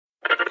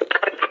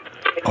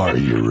Are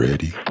you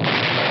ready?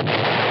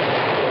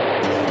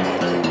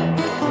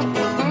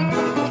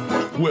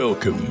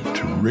 Welcome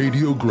to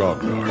Radio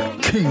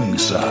Grognard King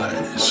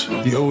Size,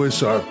 the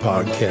OSR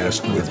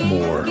podcast with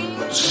more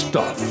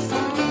stuff,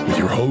 with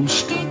your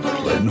host,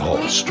 Glenn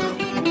Hallstrom.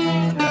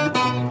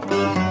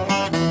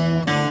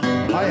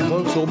 Hi,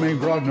 folks. Old Man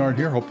Grognard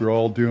here. Hope you're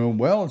all doing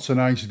well. It's a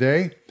nice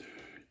day.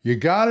 You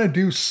gotta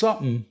do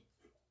something,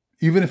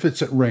 even if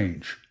it's at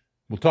range.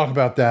 We'll talk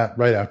about that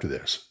right after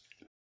this.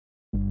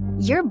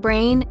 Your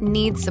brain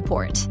needs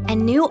support,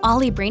 and new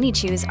Ollie Brainy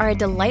Chews are a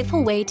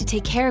delightful way to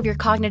take care of your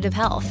cognitive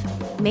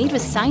health. Made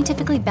with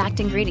scientifically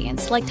backed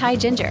ingredients like Thai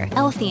ginger,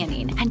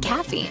 L-theanine, and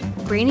caffeine,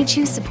 Brainy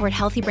Chews support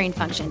healthy brain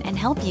function and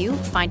help you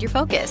find your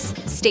focus,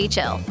 stay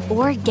chill,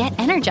 or get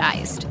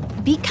energized.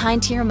 Be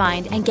kind to your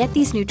mind and get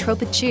these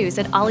nootropic chews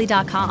at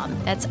ollie.com.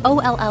 That's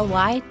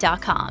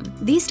OLLY.com.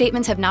 These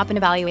statements have not been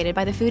evaluated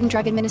by the Food and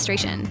Drug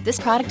Administration. This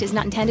product is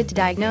not intended to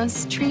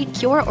diagnose, treat,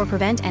 cure, or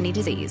prevent any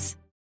disease.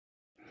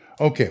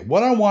 Okay,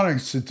 what I want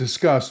to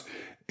discuss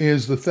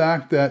is the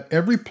fact that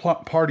every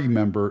party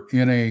member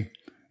in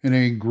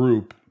a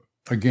group,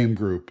 a game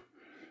group,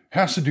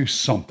 has to do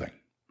something.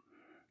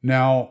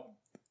 Now,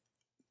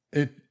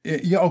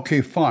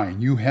 okay,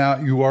 fine.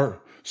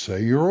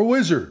 Say you're a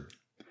wizard.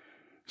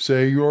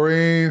 Say you're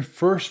a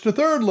first to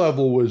third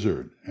level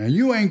wizard, and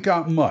you ain't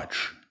got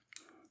much.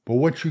 But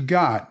what you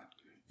got,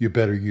 you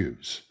better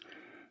use.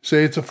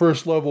 Say it's a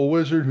first level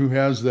wizard who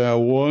has that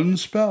one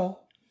spell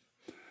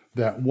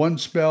that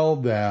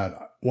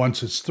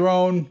once it's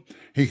thrown,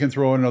 he can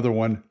throw another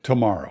one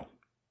tomorrow.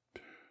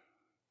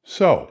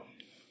 So,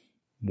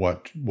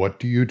 what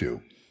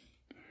do?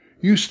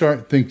 You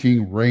start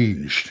thinking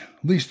ranged.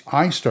 At least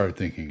I start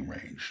thinking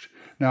ranged.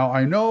 Now,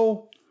 I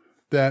know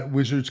that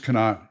wizards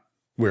cannot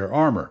wear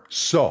armor.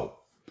 So,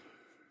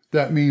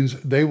 that means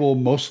they will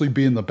mostly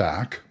be in the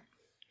back.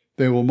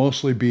 They will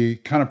mostly be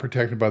kind of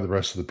protected by the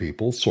rest of the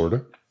people, sort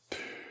of.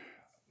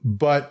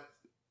 But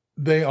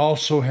they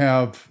also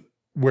have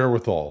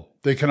wherewithal.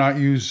 They cannot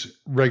use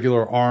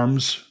regular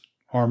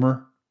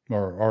armor,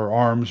 or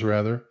arms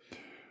rather,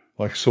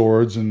 like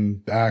swords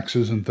and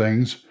axes and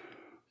things.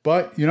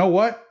 But you know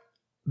what?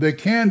 They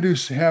can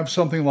have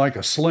something like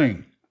a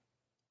sling.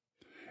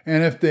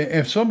 And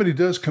if somebody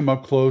does come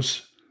up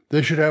close,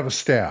 they should have a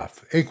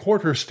staff, a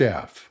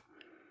quarterstaff,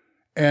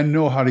 and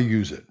know how to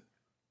use it.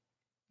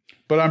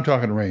 But I'm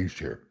talking ranged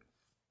here.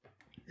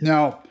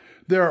 Now,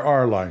 there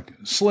are like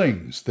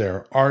slings,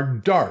 there are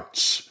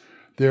darts,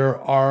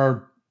 there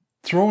are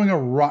throwing a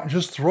rock.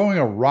 Just throwing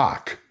a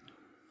rock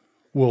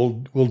will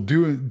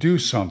do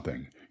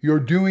something. You're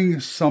doing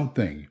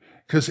something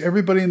because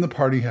everybody in the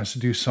party has to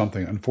do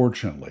something,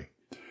 unfortunately.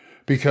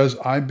 Because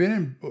I've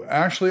been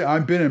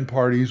in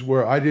parties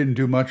where I didn't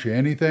do much of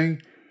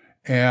anything,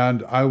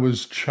 and I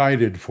was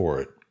chided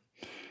for it.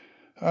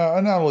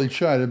 Not only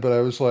chided, but I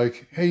was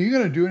like, hey, you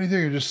going to do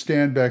anything or just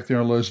stand back there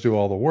and let us do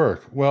all the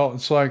work? Well,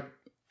 it's like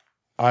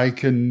I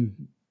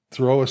can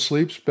throw a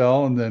sleep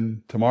spell and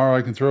then tomorrow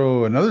I can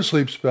throw another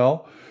sleep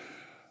spell.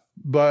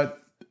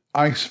 But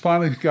I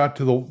finally got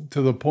to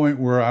the point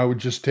where I would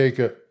just take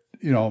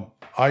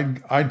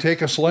I'd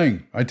take a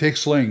sling. I take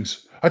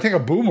slings. I take a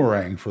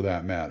boomerang for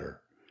that matter.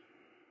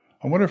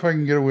 I wonder if I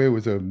can get away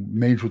with a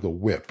mage with a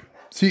whip.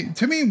 See,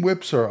 to me,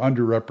 whips are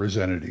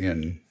underrepresented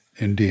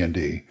in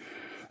D&D.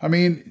 I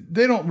mean,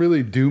 they don't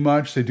really do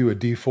much. They do a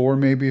D4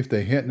 maybe if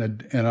they hit,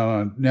 and on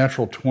a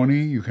natural 20,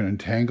 you can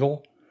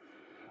entangle.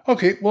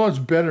 Okay, well, it's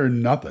better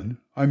than nothing.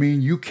 I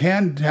mean, you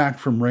can attack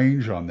from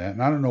range on that,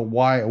 and I don't know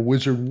why a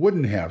wizard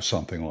wouldn't have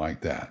something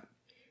like that.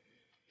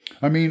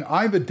 I mean,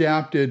 I've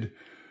adapted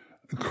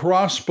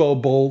crossbow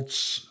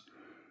bolts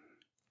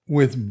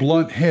with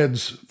blunt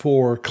heads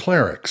for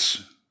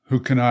clerics who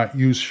cannot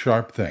use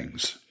sharp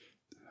things.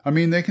 I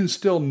mean, they can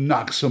still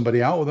knock somebody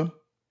out with them.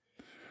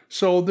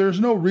 So there's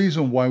no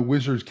reason why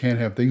wizards can't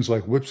have things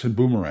like whips and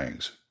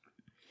boomerangs.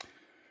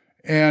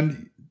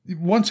 And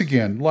once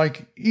again,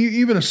 like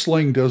even a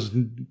sling does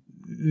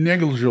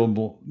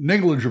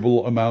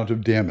negligible amount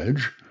of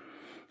damage.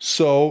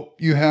 So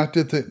you have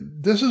to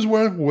this is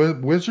where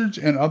wizards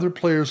and other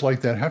players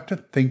like that have to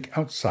think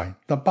outside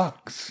the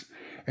box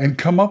and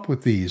come up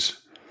with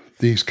these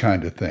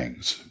kind of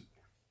things.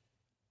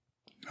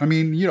 I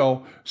mean,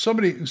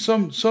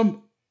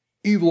 some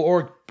evil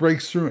orc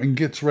breaks through and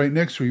gets right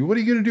next to you. What are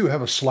you going to do?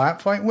 Have a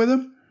slap fight with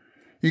him?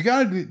 You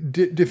got to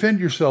defend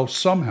yourself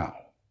somehow.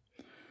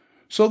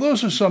 So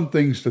those are some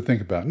things to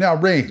think about. Now,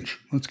 range.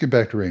 Let's get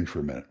back to range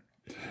for a minute.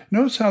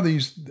 Notice how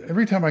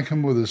every time I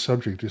come up with a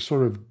subject, it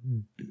sort of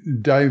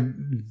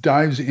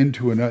dives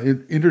into it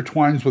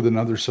intertwines with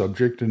another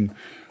subject, and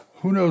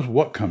who knows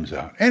what comes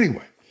out.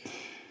 Anyway,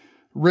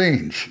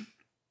 range.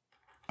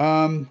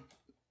 I'm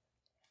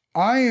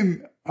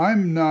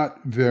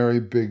not very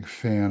big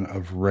fan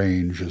of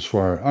range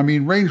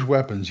range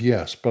weapons,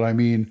 yes, but I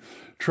mean,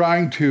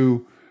 trying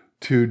to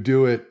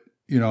do it,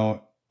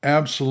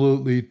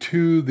 absolutely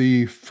to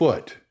the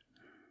foot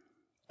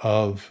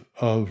of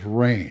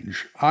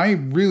range. I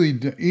really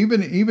do,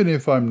 even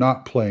if I'm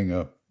not playing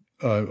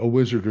a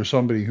wizard or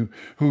somebody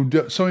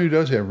somebody who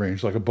does have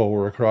range, like a bow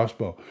or a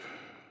crossbow.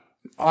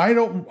 I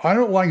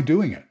don't like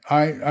doing it.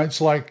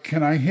 It's like,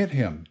 can I hit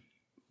him?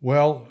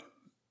 Well,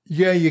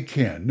 yeah, you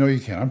can. No, you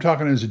can't. I'm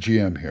talking as a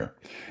GM here.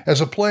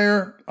 As a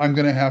player, I'm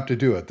going to have to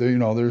do it.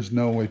 There's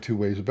no way two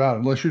ways about it,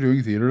 unless you're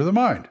doing theater of the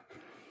mind.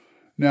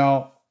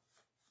 Now,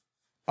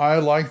 I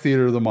like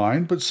theater of the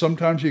mind, but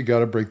sometimes you got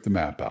to break the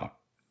map out.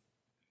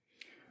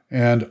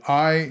 And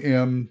I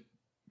am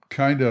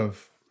kind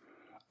of,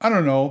 I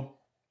don't know,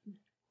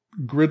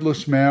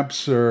 gridless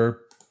maps are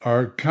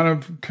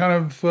kind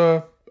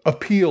of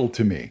appeal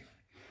to me.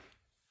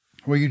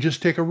 Where you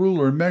just take a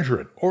ruler and measure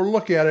it, or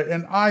look at it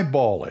and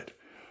eyeball it,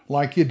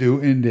 like you do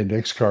in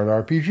index card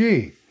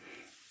RPG.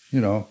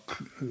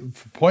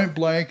 Point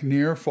blank,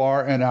 near,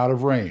 far, and out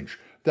of range.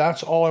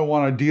 That's all I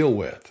want to deal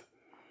with.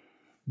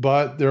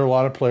 But there are a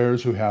lot of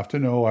players who have to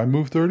know, I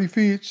move 30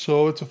 feet,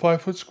 so it's a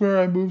 5-foot square,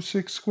 I move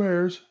 6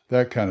 squares,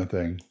 that kind of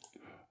thing.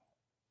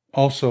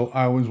 Also,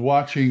 I was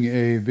watching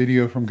a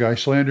video from Guy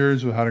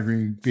Slanders of How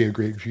to Be a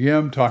Great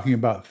GM talking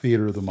about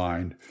theater of the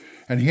mind.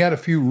 And he had a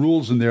few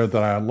rules in there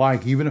that I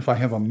like, even if I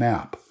have a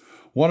map.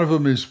 One of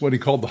them is what he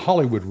called the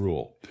Hollywood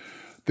rule.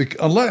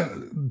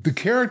 The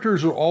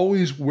characters are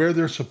always where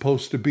they're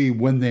supposed to be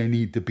when they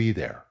need to be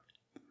there.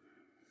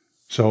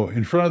 So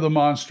in front of the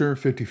monster,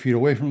 50 feet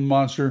away from the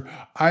monster,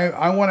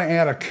 I want to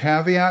add a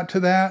caveat to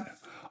that.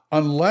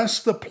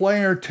 Unless the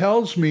player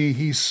tells me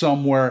he's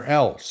somewhere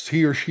else,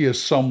 he or she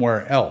is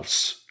somewhere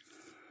else,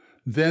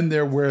 then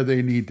they're where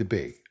they need to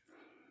be.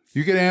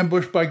 You get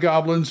ambushed by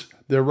goblins,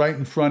 they're right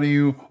in front of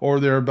you, or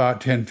they're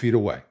about 10 feet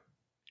away.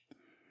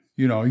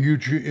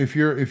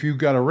 If you've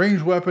got a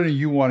ranged weapon and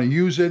you want to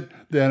use it,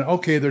 then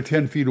okay, they're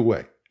 10 feet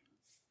away.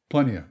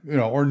 Plenty of,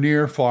 or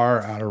near,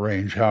 far, out of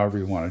range, however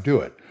you want to do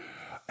it.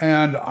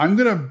 And I'm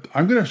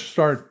gonna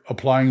start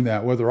applying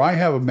that whether I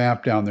have a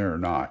map down there or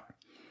not.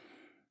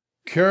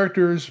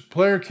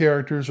 Player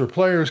characters or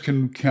players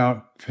can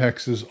count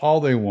hexes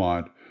all they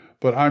want,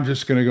 but I'm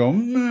just going to go,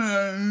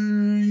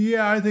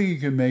 yeah, I think you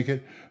can make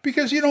it.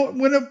 Because,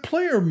 when a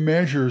player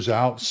measures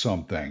out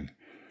something,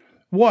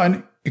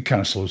 one, it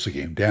kind of slows the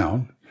game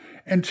down.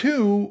 And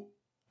two,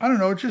 I don't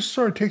know, it just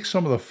sort of takes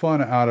some of the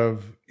fun out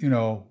of,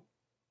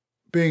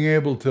 being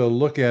able to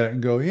look at it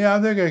and go, yeah,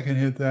 I think I can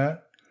hit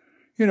that.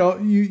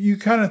 You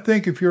kind of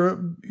think if you're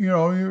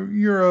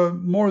a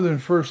more than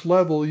first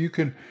level,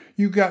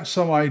 you've got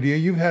some idea,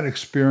 you've had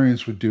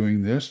experience with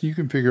doing this, you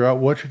can figure out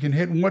what you can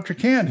hit and what you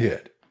can't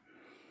hit.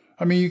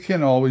 I mean, you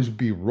can't always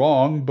be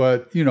wrong,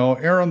 but,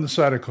 err on the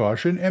side of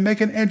caution and make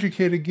an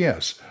educated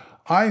guess.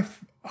 I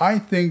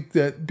think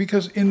that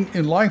because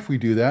in life we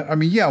do that. I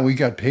mean, yeah, we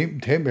got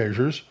tape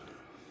measures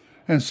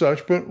and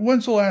such, but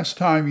when's the last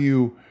time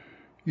you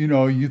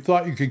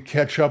thought you could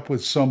catch up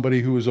with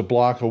somebody who was a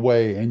block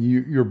away and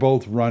you're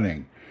both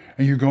running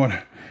and you're going,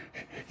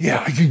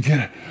 yeah, I can get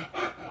it.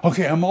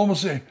 Okay, I'm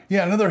almost there.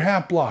 Yeah, another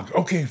half block.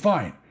 Okay,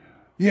 fine.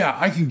 Yeah,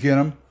 I can get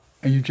them.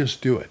 And you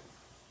just do it.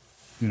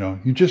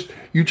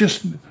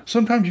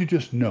 Sometimes you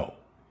just know.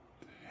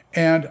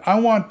 And I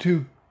want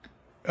to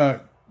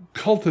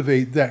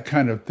cultivate that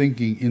kind of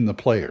thinking in the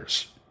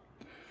players.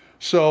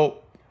 So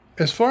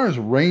as far as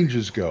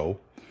ranges go,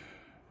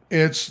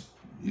 it's,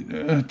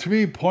 to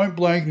me, point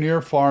blank,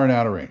 near, far, and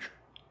out of range.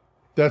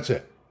 That's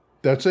it.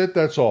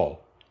 That's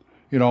all.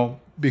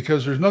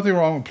 Because there's nothing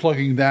wrong with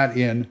plugging that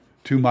in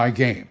to my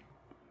game.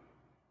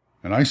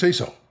 And I say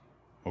so.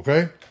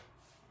 Okay?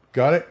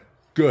 Got it?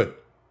 Good.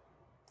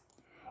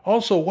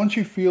 Also, once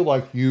you feel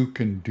like you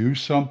can do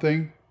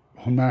something,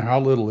 no matter how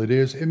little it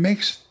is, it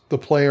makes the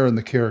player and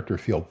the character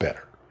feel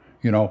better.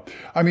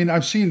 I mean,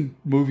 I've seen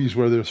movies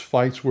where there's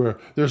fights where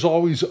there's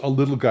always a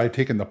little guy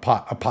taking a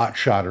pot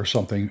shot or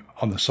something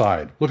on the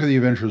side. Look at the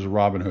Adventures of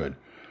Robin Hood.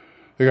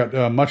 They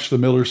got Much the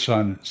Miller's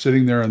Son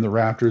sitting there in the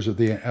rafters at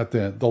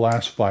the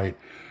last fight,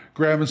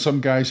 grabbing some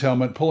guy's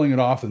helmet, pulling it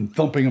off, and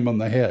thumping him on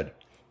the head.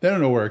 They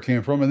don't know where it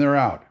came from, and they're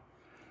out.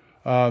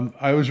 I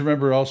always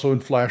remember also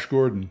in Flash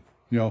Gordon,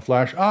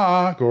 Flash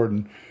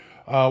Gordon,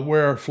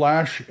 where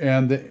Flash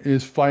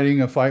is fighting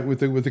a fight with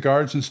the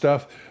guards and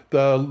stuff.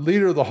 The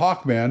leader of the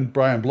Hawkman,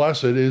 Brian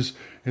Blessed, is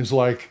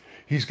like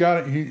he's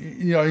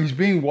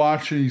being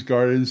watched and he's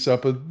guarded and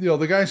stuff. But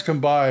the guys come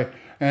by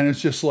and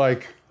it's just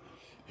like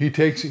he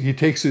takes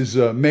his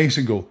mace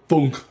and go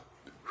thunk.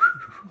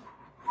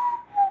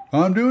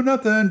 I'm doing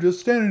nothing, just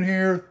standing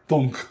here,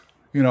 thunk.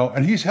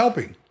 And he's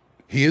helping.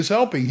 He is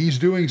helping. He's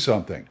doing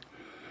something.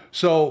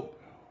 So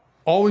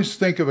always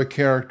think of a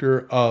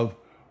character of,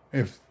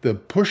 if the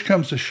push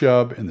comes to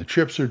shove and the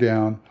chips are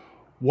down,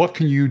 what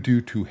can you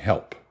do to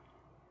help?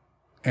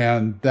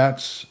 And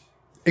that's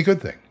a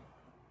good thing.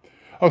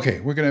 Okay,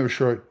 we're going to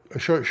have a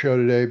short show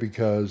today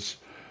because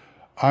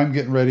I'm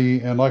getting ready.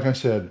 And like I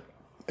said,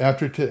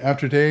 after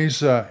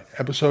today's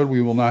episode,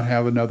 we will not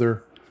have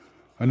another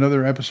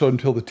episode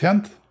until the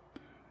 10th,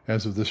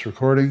 as of this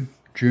recording,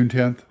 June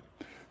 10th,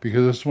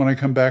 because that's when I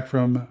come back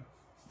from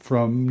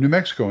New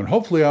Mexico. And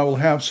hopefully I will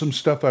have some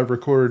stuff I've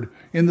recorded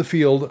in the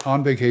field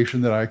on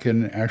vacation that I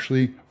can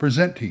actually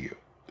present to you.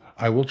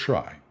 I will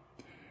try.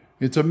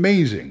 It's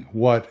amazing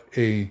what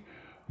a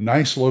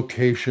nice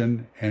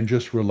location and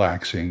just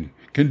relaxing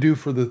can do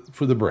for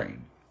the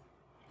brain.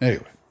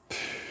 Anyway,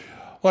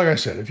 like I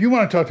said, if you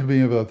want to talk to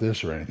me about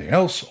this or anything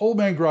else,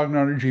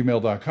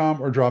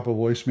 oldmangrognard@gmail.com or drop a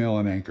voicemail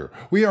on Anchor.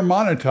 We are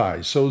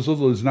monetized, so as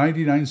little as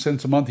 99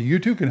 cents a month. You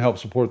too can help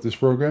support this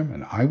program,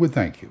 and I would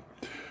thank you.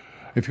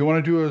 If you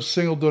want to do a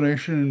single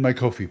donation in my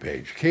Ko-fi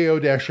page,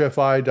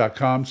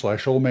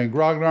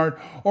 ko-fi.com/oldmangrognard,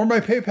 or my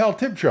PayPal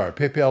tip jar,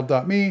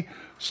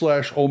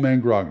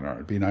 paypal.me/oldmangrognard.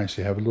 It'd be nice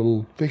to have a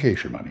little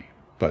vacation money.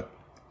 But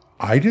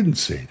I didn't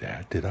say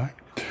that, did I?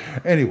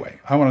 Anyway,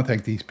 I want to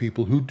thank these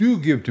people who do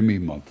give to me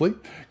monthly.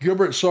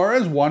 Gilbert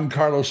Suarez, Juan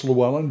Carlos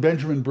Llewellyn,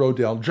 Benjamin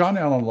Brodell, John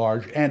Allen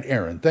Large, and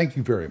Aaron. Thank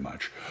you very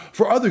much.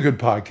 For other good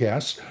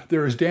podcasts,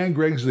 there is Dan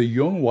Gregg's The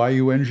Jung,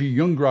 Y-U-N-G,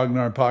 Jung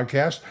Grognard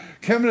podcast,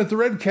 Kevin at the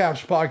Red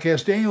Caps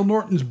podcast, Daniel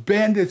Norton's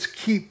Bandits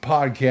Keep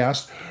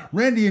podcast,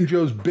 Randy and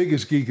Joe's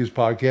Biggest Geekest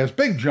podcast,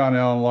 Big John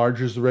Allen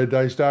Large's The Red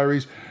Dice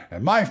Diaries,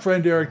 and my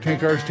friend Eric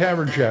Tinkar's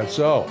Tavern Chat.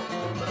 So,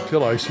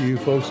 till I see you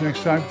folks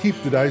next time, keep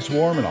the dice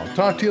warm, and I'll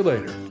talk to you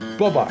later.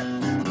 Bye-bye.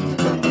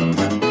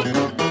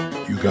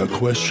 You got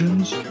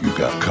questions? You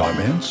got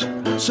comments?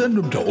 Send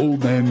them to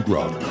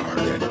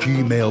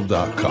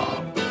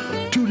oldmangrognard@gmail.com.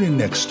 Tune in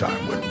next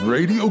time when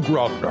Radio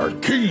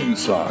Grognard King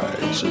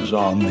Size is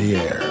on the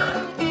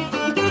air.